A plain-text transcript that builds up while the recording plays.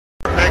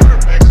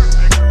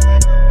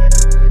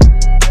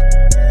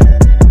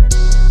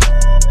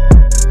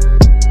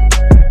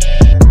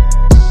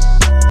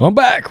I'm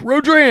back.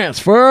 Rodrance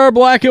for our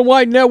Black and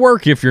White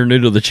Network. If you're new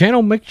to the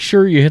channel, make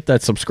sure you hit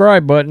that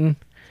subscribe button.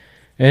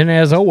 And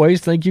as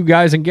always, thank you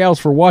guys and gals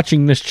for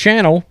watching this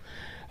channel.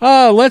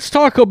 Let's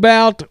talk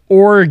about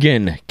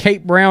Oregon.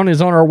 Kate Brown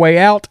is on her way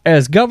out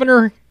as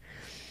governor.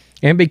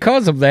 And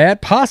because of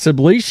that,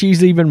 possibly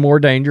she's even more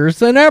dangerous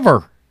than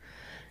ever.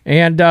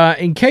 And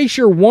in case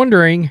you're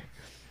wondering,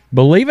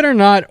 believe it or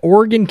not,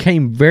 Oregon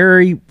came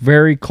very,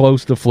 very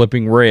close to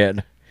flipping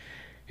red.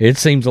 It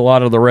seems a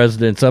lot of the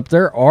residents up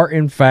there are,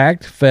 in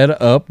fact, fed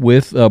up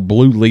with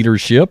blue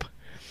leadership.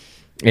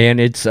 And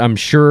it's, I'm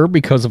sure,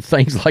 because of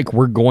things like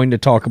we're going to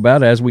talk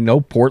about. As we know,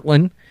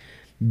 Portland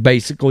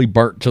basically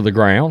burnt to the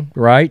ground,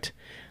 right?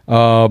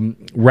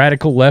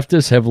 Radical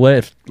leftists have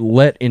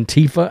let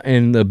Antifa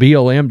and the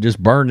BLM just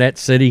burn that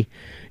city.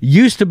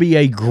 Used to be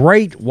a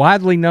great,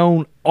 widely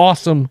known,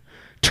 awesome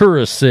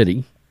tourist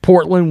city.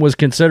 Portland was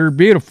considered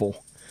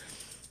beautiful.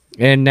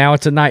 And now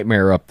it's a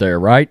nightmare up there,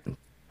 right?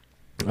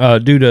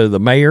 Due to the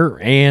mayor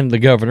and the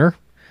governor,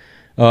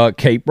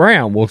 Kate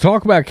Brown. We'll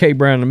talk about Kate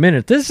Brown in a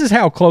minute. This is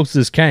how close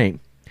this came.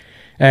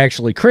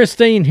 Actually,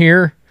 Christine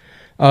here,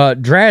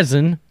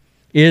 Drazen,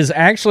 is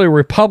actually a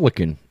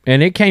Republican,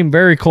 and it came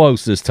very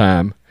close this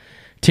time.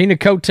 Tina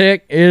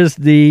Kotek is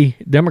the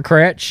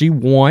Democrat. She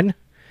won.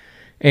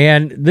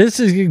 And this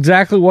is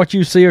exactly what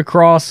you see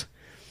across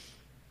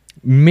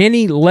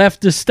many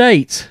leftist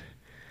states.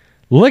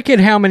 Look at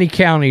how many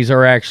counties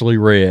are actually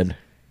red.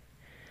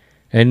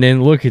 And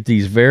then look at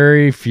these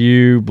very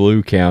few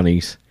blue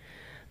counties.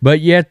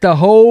 But yet the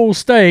whole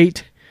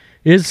state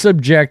is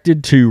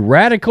subjected to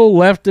radical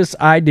leftist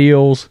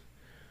ideals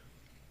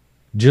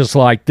just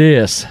like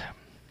this.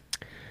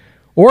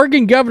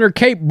 Oregon Governor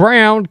Kate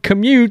Brown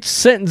commutes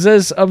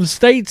sentences of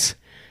state's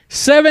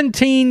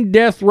 17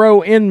 death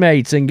row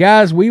inmates. And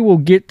guys, we will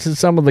get to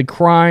some of the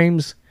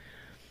crimes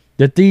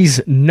that these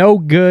no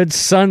good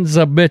sons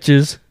of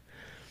bitches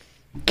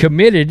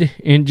committed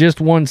in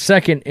just 1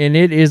 second. And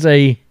it is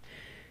a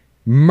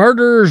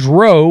murderer's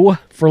row,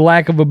 for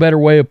lack of a better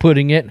way of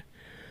putting it,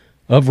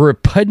 of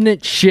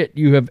repugnant shit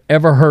you have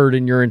ever heard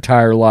in your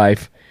entire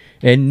life.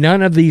 And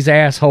none of these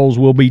assholes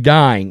will be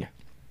dying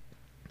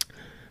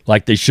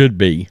like they should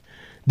be.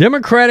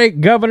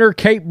 Democratic Governor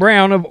Kate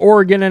Brown of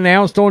Oregon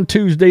announced on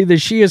Tuesday that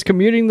she is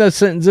commuting the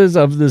sentences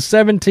of the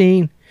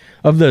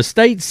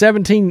state's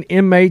 17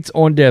 inmates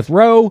on death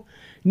row,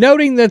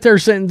 noting that their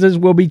sentences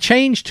will be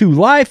changed to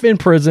life in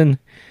prison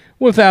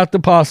without the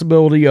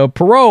possibility of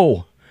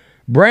parole.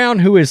 Brown,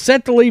 who is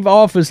set to leave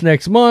office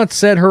next month,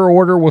 said her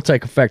order will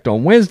take effect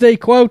on Wednesday.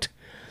 Quote,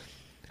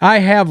 "I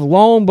have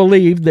long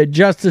believed that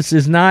justice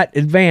is not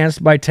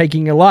advanced by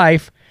taking a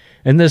life,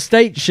 and the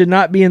state should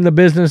not be in the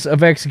business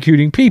of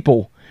executing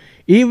people,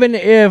 even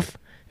if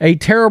a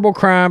terrible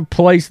crime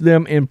placed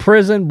them in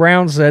prison,"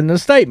 Brown said in a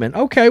statement.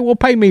 Okay, well,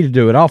 pay me to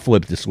do it. I'll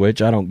flip the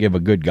switch. I don't give a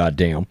good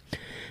goddamn.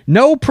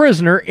 No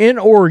prisoner in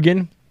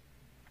Oregon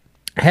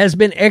has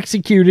been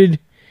executed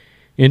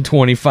in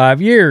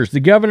 25 years. The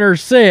governor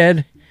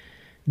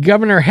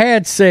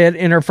had said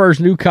in her first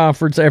new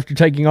conference after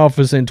taking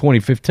office in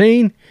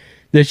 2015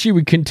 that she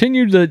would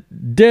continue the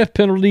death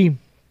penalty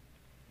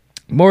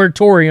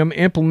moratorium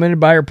implemented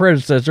by her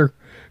predecessor,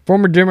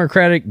 former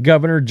Democratic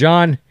Governor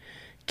John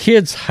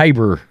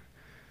Kitzhaber.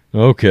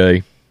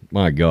 Okay,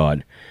 my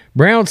God.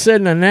 Brown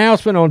said in an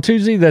announcement on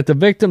Tuesday that the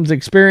victims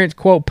experience,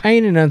 quote,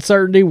 pain and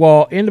uncertainty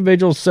while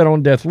individuals sit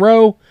on death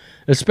row,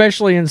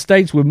 especially in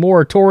states with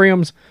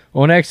moratoriums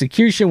on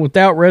execution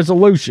without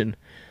resolution.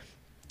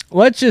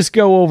 Let's just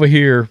go over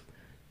here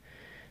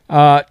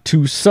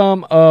to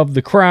some of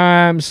the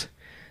crimes.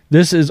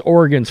 This is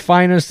Oregon's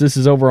finest. This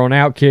is over on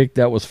Outkick.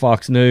 That was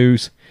Fox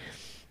News.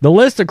 The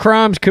list of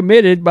crimes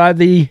committed by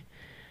the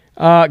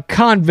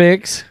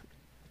convicts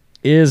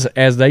is,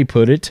 as they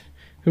put it,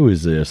 who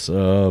is this?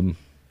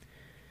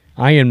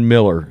 Ian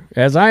Miller.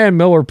 As Ian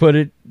Miller put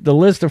it, the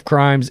list of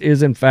crimes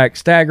is in fact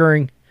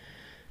staggering.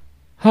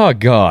 Oh,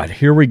 God.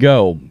 Here we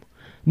go.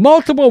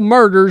 Multiple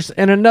murders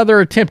and another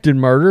attempted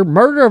murder.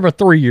 Murder of a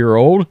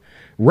 3-year-old.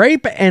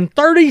 Rape and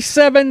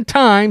 37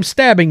 times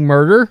stabbing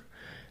murder.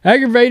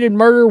 Aggravated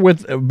murder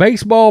with a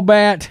baseball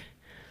bat.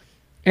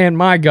 And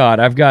my God,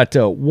 I've got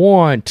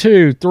 1,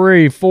 2,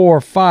 3,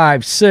 4,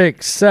 5,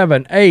 6,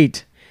 7,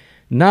 8,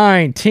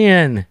 9,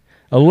 10,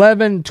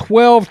 11,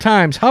 12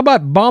 times. How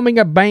about bombing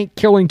a bank,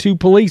 killing 2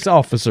 police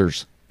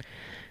officers?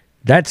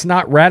 That's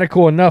not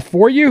radical enough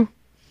for you?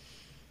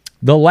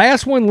 The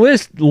last one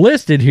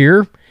listed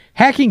here,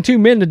 hacking 2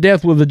 men to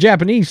death with a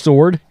Japanese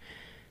sword.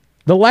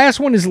 The last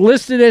one is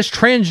listed as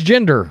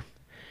transgender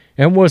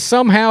and was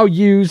somehow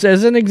used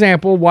as an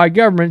example why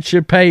government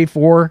should pay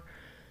for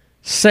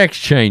sex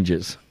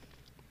changes.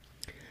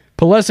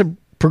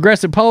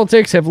 Progressive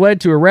politics have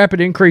led to a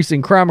rapid increase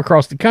in crime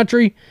across the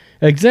country,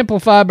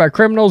 exemplified by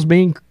criminals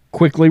being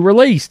quickly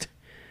released.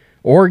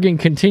 Oregon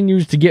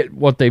continues to get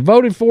what they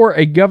voted for,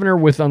 a governor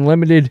with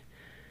unlimited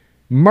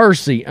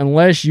mercy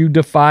unless you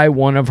defy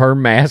one of her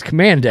mask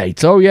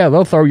mandates. Oh yeah,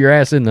 they'll throw your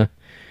ass in the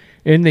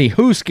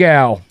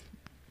hoosegow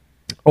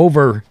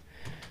over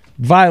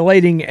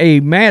violating a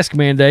mask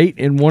mandate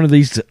in one of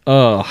these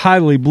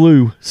highly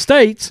blue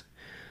states,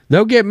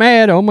 they'll get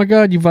mad. Oh my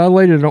God, you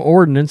violated an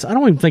ordinance. I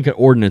don't even think an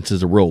ordinance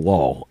is a real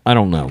law. I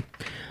don't know.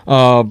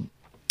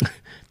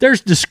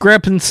 There's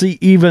discrepancy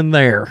even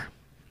there.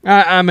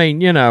 I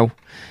mean,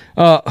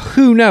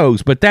 who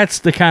knows? But that's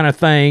the kind of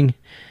thing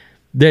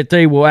that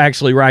they will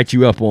actually write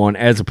you up on,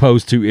 as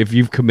opposed to if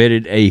you've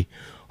committed a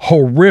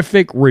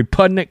horrific,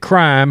 repugnant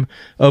crime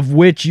of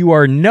which you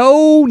are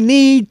no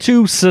need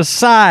to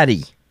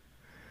society.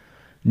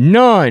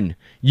 None.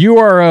 You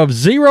are of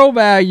zero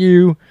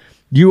value.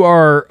 You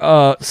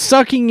are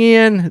sucking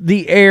in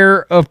the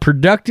air of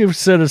productive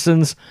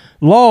citizens,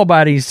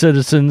 law-abiding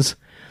citizens,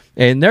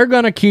 and they're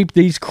going to keep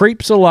these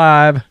creeps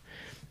alive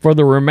for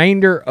the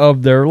remainder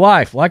of their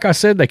life. Like I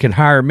said, they can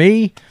hire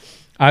me.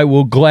 I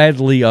will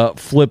gladly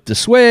flip the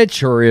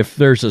switch, or if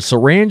there's a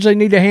syringe they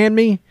need to hand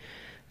me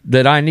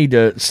that I need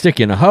to stick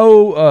in a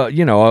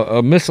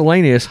a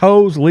miscellaneous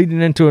hose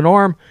leading into an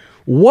arm,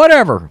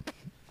 whatever.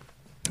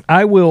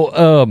 I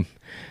will,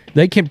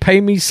 they can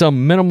pay me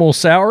some minimal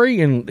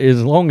salary, and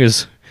as long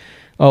as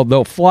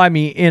they'll fly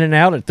me in and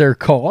out at their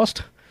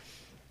cost,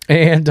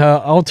 and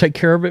I'll take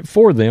care of it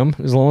for them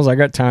as long as I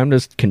got time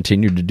to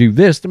continue to do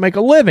this to make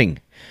a living.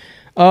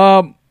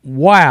 Wow.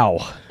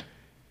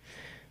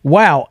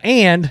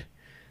 And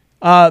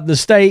the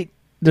state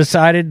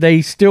decided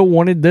they still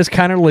wanted this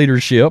kind of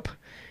leadership.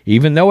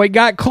 Even though it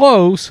got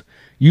close,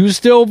 you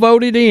still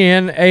voted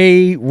in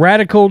a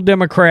radical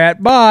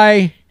Democrat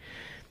by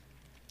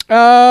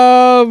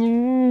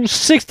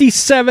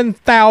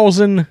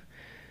 67,000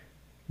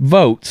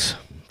 votes.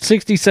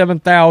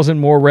 67,000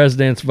 more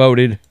residents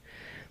voted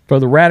for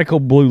the radical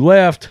blue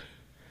left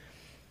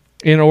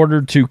in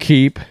order to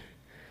keep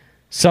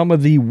some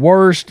of the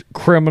worst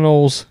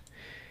criminals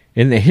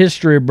in the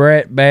history of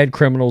bad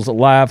criminals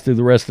alive through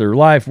the rest of their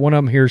life. One of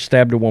them here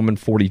stabbed a woman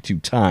 42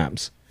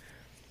 times.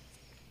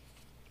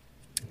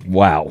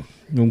 Wow.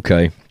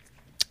 Okay.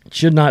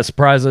 Should not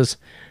surprise us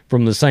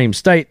from the same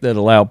state that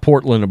allowed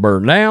Portland to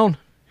burn down.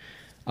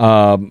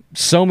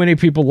 So many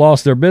people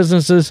lost their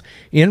businesses.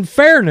 In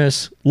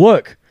fairness,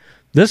 look,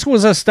 this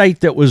was a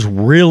state that was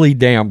really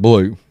damn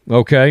blue.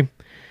 Okay.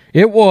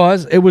 It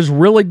was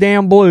really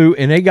damn blue,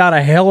 and they got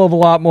a hell of a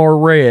lot more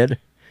red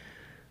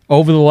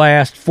over the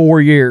last 4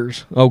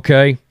 years.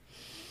 Okay.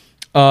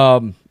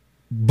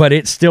 But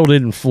it still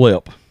didn't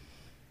flip.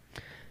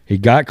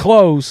 It got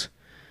close.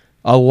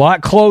 A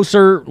lot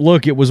closer.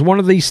 Look, it was one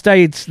of these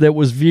states that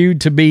was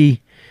viewed to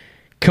be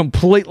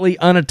completely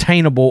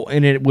unattainable,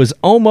 and it was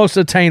almost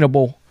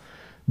attainable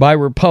by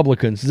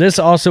Republicans. This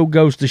also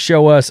goes to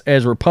show us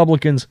as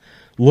Republicans,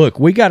 look,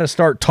 we got to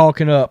start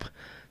talking up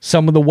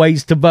some of the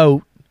ways to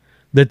vote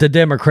that the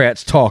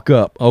Democrats talk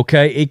up,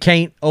 okay? It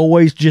can't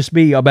always just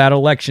be about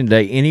Election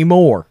Day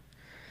anymore,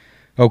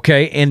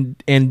 okay?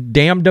 And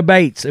damn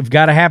debates have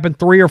got to happen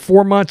 3 or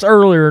 4 months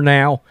earlier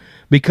now,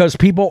 because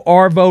people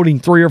are voting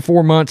 3 or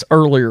 4 months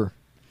earlier.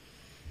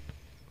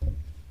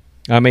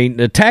 I mean,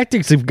 the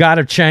tactics have got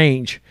to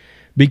change,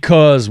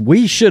 because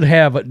we should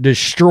have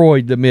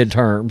destroyed the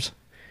midterms,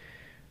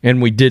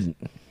 and we didn't.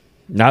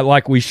 Not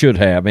like we should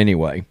have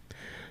anyway.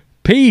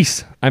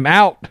 Peace. I'm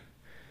out.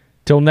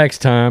 Till next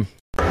time.